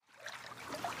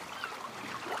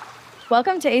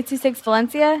Welcome to 826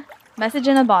 Valencia, message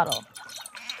in a bottle.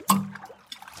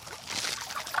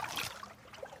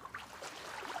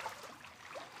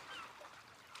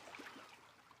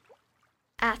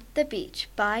 At the Beach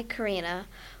by Karina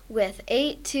with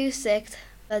 826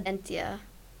 Valencia.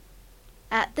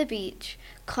 At the beach,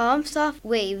 calm soft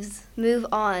waves move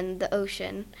on the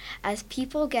ocean as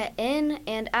people get in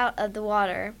and out of the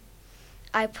water.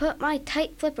 I put my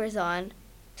tight flippers on.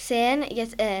 Sand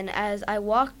gets in as I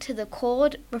walk to the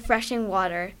cold, refreshing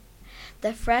water.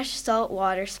 The fresh salt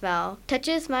water smell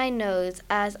touches my nose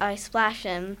as I splash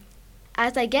in.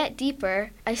 As I get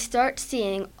deeper, I start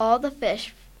seeing all the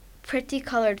fish, pretty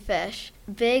colored fish,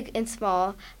 big and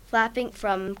small, flapping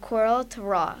from coral to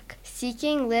rock,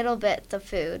 seeking little bits of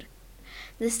food.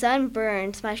 The sun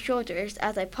burns my shoulders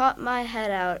as I pop my head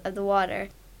out of the water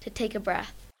to take a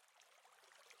breath.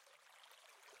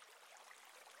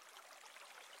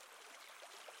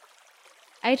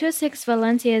 Six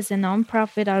Valencia is a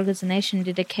non-profit organization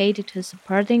dedicated to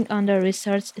supporting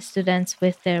under-researched students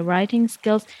with their writing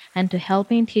skills and to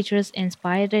helping teachers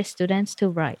inspire their students to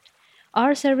write.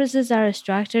 Our services are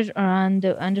structured around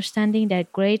the understanding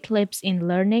that great leaps in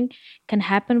learning can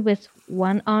happen with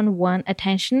one-on-one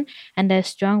attention and that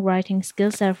strong writing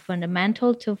skills are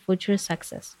fundamental to future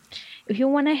success. If you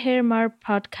want to hear more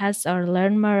podcasts or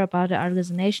learn more about the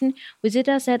organization, visit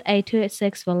us at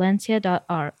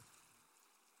a26valencia.org.